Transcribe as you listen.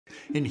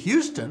In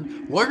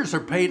Houston, lawyers are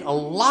paid a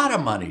lot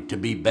of money to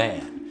be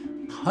bad,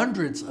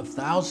 hundreds of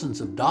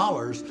thousands of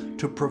dollars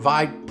to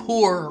provide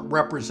poor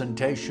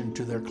representation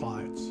to their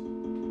clients.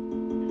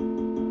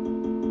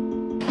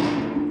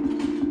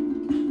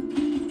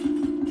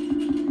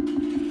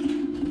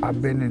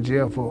 I've been in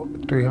jail for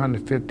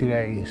 350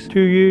 days. 2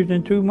 years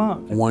and 2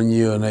 months. 1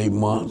 year and 8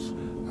 months.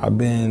 I've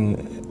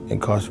been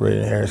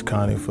incarcerated in Harris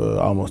County for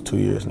almost 2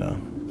 years now.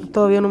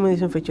 Todavía no me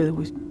dicen fecha de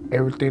juicio.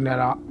 Everything that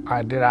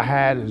I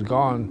had is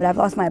gone. But I've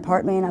lost my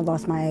apartment, I've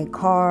lost my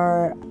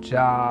car,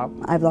 job.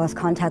 I've lost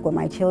contact with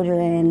my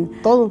children.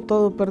 Todo,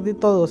 perdí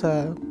todo, o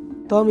sea,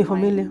 toda mi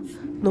familia.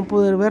 No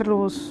poder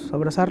verlos,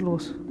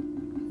 abrazarlos.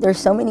 There's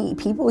so many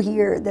people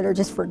here that are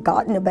just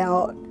forgotten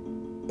about.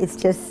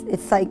 It's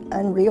like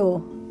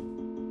unreal.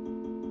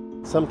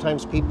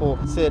 Sometimes people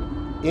sit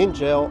in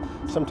jail,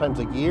 sometimes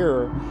a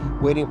year,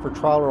 waiting for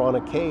trial or on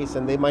a case,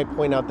 and they might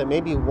point out that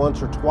maybe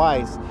once or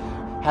twice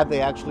have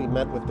they actually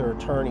met with their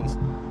attorneys.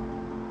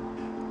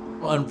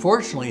 Well,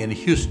 unfortunately, in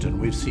Houston,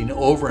 we've seen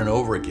over and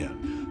over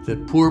again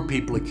that poor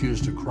people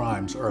accused of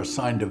crimes are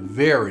assigned a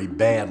very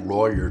bad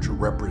lawyer to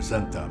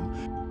represent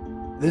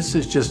them. This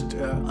is just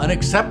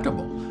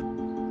unacceptable.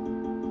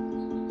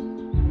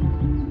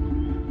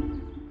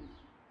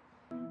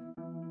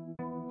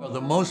 The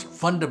most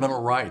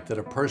fundamental right that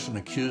a person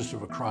accused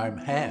of a crime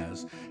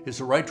has is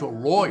the right to a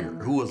lawyer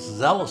who will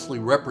zealously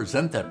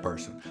represent that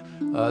person.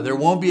 There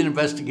won't be an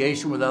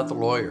investigation without the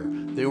lawyer.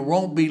 There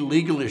won't be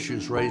legal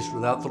issues raised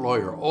without the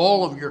lawyer.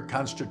 All of your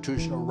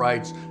constitutional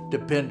rights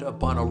depend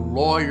upon a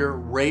lawyer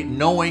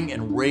knowing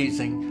and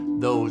raising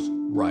those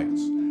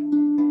rights.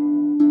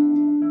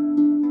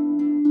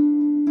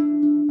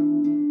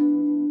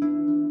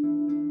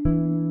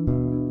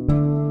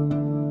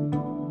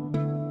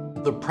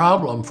 The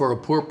problem for a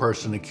poor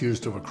person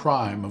accused of a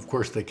crime, of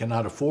course, they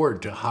cannot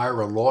afford to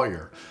hire a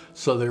lawyer,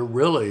 so they're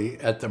really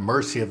at the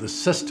mercy of the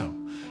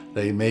system.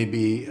 They may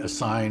be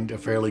assigned a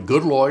fairly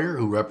good lawyer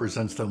who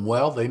represents them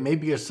well. They may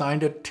be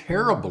assigned a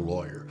terrible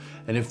lawyer.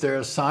 And if they're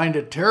assigned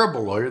a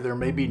terrible lawyer, there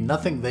may be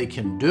nothing they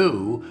can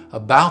do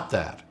about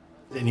that.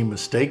 Any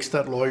mistakes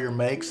that lawyer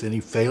makes,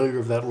 any failure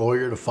of that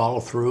lawyer to follow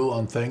through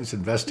on things,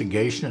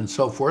 investigation and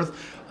so forth,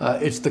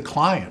 it's the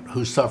client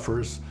who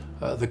suffers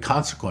the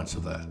consequence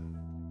of that.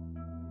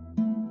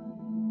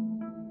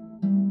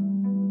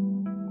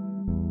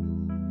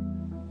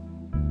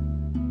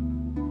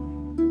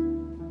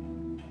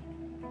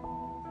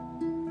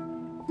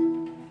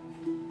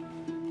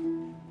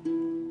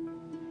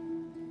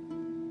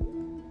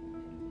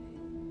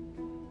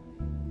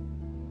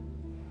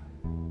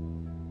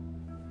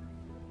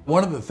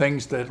 One of the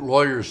things that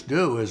lawyers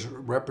do is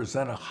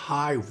represent a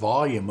high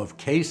volume of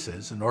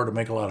cases in order to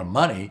make a lot of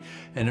money,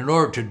 and in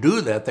order to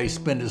do that, they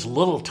spend as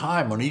little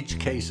time on each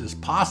case as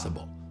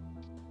possible.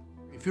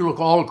 If you look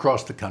all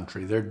across the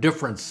country, there are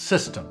different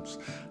systems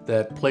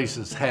that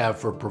places have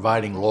for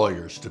providing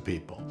lawyers to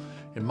people.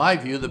 In my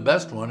view, the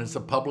best one is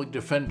a public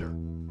defender.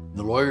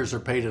 The lawyers are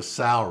paid a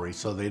salary,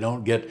 so they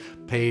don't get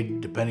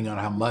paid depending on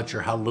how much or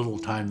how little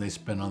time they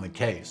spend on the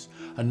case.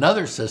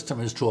 Another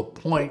system is to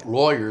appoint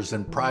lawyers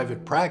in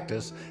private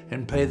practice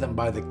and pay them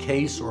by the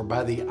case or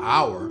by the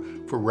hour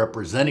for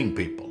representing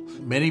people.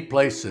 Many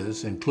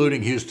places,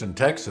 including Houston,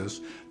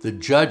 Texas, the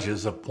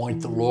judges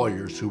appoint the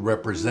lawyers who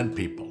represent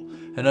people.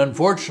 And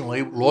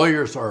unfortunately,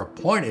 lawyers are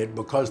appointed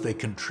because they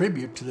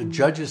contribute to the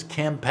judge's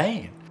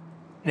campaign.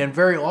 And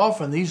very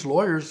often, these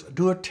lawyers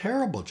do a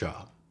terrible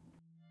job.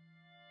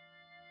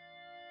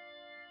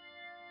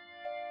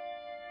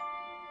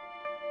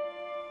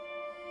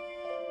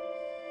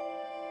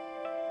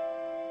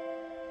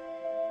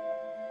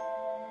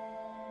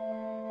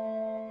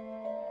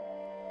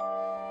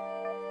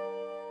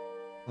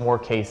 More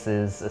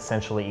cases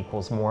essentially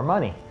equals more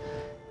money.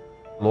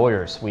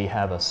 Lawyers, we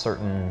have a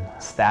certain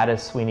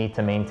status we need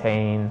to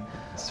maintain,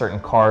 certain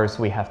cars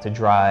we have to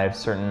drive,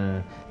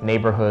 certain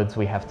neighborhoods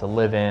we have to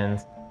live in.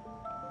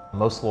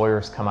 Most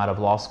lawyers come out of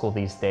law school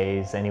these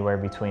days anywhere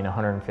between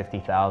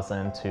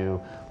 $150,000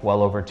 to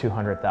well over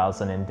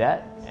 $200,000 in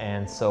debt.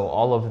 And so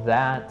all of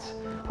that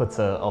puts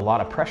a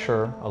lot of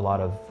pressure, a lot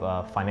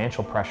of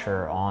financial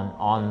pressure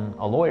on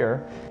a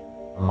lawyer.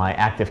 My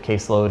active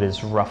caseload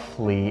is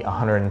roughly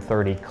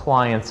 130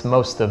 clients,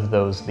 most of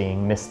those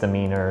being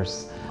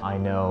misdemeanors. I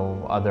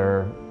know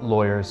other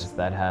lawyers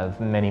that have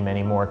many,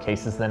 many more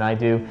cases than I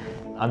do.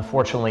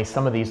 Unfortunately,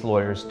 some of these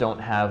lawyers don't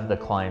have the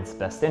client's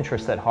best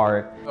interest at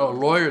heart. A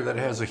lawyer that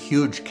has a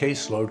huge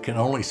caseload can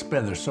only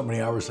spend, there's so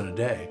many hours in a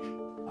day.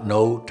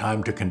 No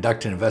time to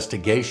conduct an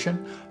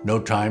investigation, no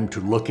time to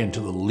look into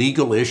the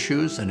legal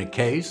issues in a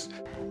case.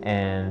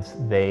 And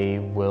they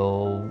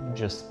will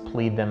just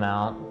plead them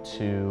out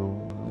to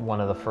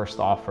one of the first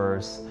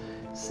offers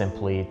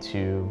simply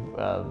to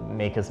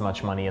make as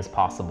much money as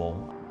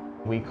possible.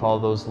 We call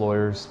those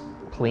lawyers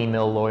plea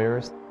mill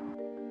lawyers.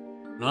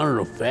 None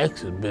of the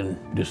facts have been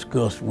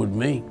discussed with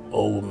me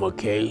over my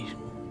case.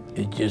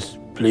 It's just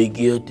plead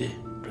guilty,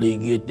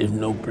 if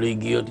no plea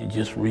guilty,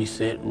 just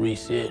reset.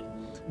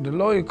 The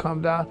lawyer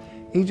come down,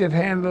 he just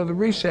handled the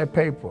reset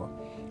paper.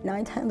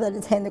 9 times out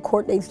of 10, the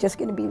court date's just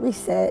gonna be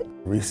reset.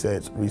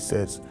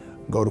 Resets,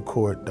 go to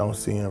court, don't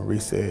see him,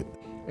 reset.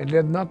 And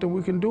there's nothing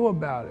we can do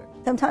about it.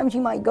 Sometimes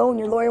you might go and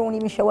your lawyer won't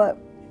even show up.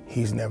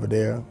 He's never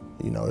there.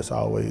 You know, it's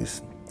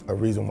always a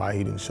reason why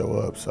he didn't show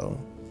up, so.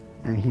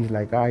 And he's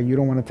like, all right, you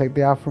don't want to take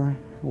the offer?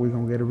 We're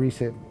going to get a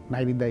reset,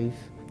 90 days.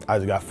 I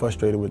just got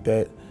frustrated with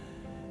that,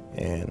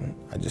 and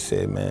I just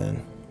said,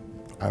 man,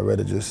 I'd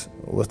rather just,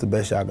 what's the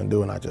best y'all can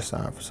do, and I just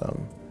signed for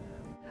something.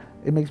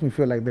 It makes me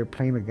feel like they're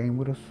playing a game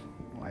with us.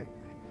 Like,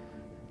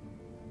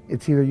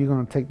 it's either you're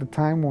going to take the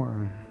time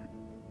or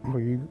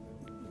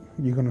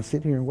you're going to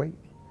sit here and wait.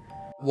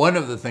 One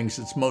of the things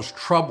that's most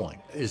troubling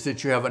is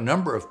that you have a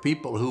number of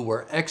people who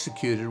were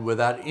executed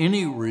without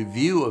any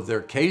review of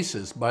their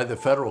cases by the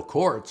federal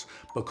courts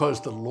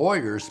because the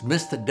lawyers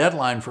missed the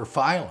deadline for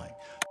filing.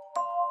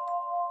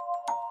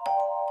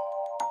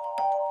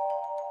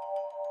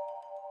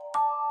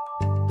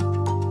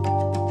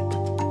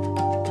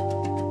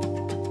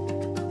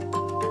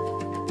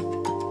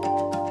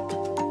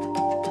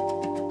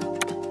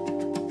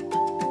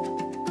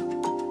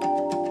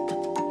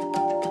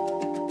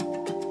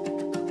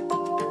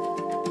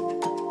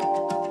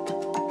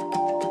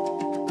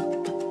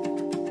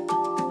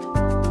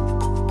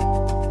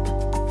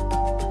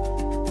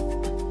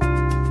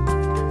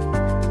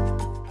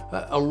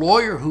 A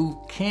lawyer who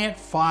can't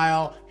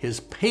file his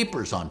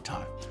papers on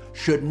time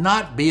should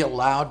not be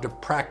allowed to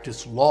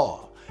practice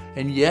law,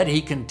 and yet he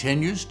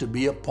continues to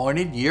be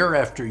appointed year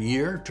after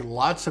year to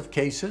lots of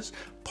cases.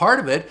 Part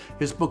of it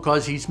is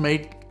because he's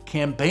made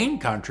campaign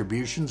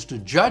contributions to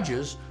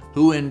judges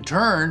who in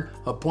turn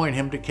appoint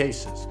him to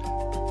cases.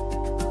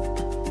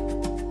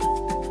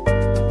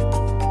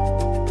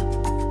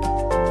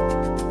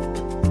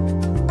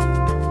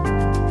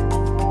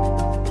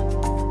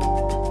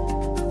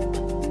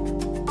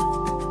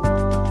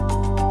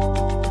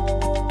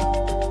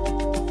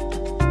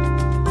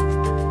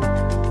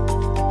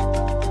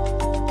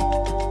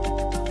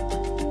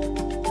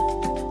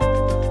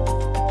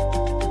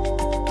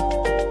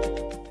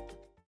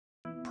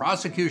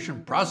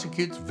 Prosecution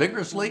prosecutes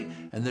vigorously,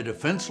 and the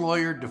defense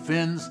lawyer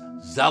defends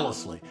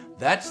zealously.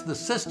 That's the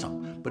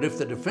system. But if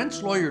the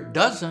defense lawyer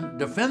doesn't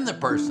defend the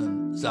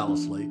person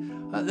zealously,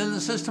 then the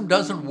system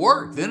doesn't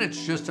work. Then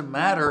it's just a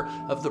matter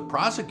of the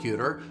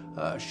prosecutor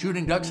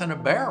shooting ducks in a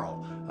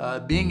barrel,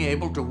 being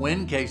able to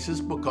win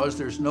cases because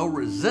there's no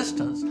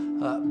resistance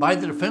by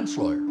the defense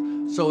lawyer.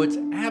 So it's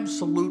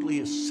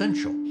absolutely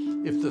essential.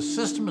 If the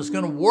system is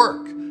going to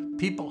work,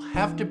 people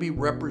have to be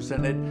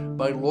represented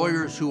by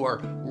lawyers who are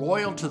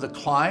loyal to the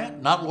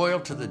client, not loyal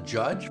to the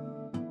judge.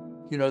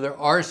 You know, there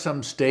are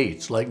some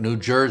states like New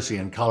Jersey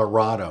and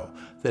Colorado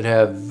that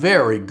have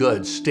very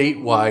good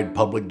statewide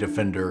public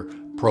defender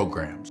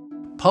programs.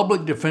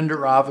 Public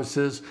defender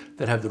offices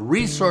that have the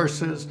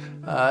resources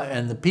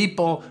and the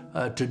people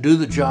to do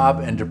the job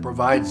and to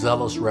provide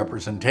zealous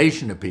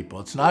representation to people.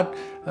 It's not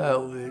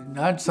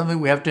something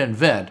we have to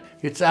invent.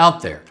 It's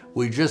out there.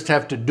 We just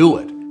have to do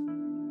it.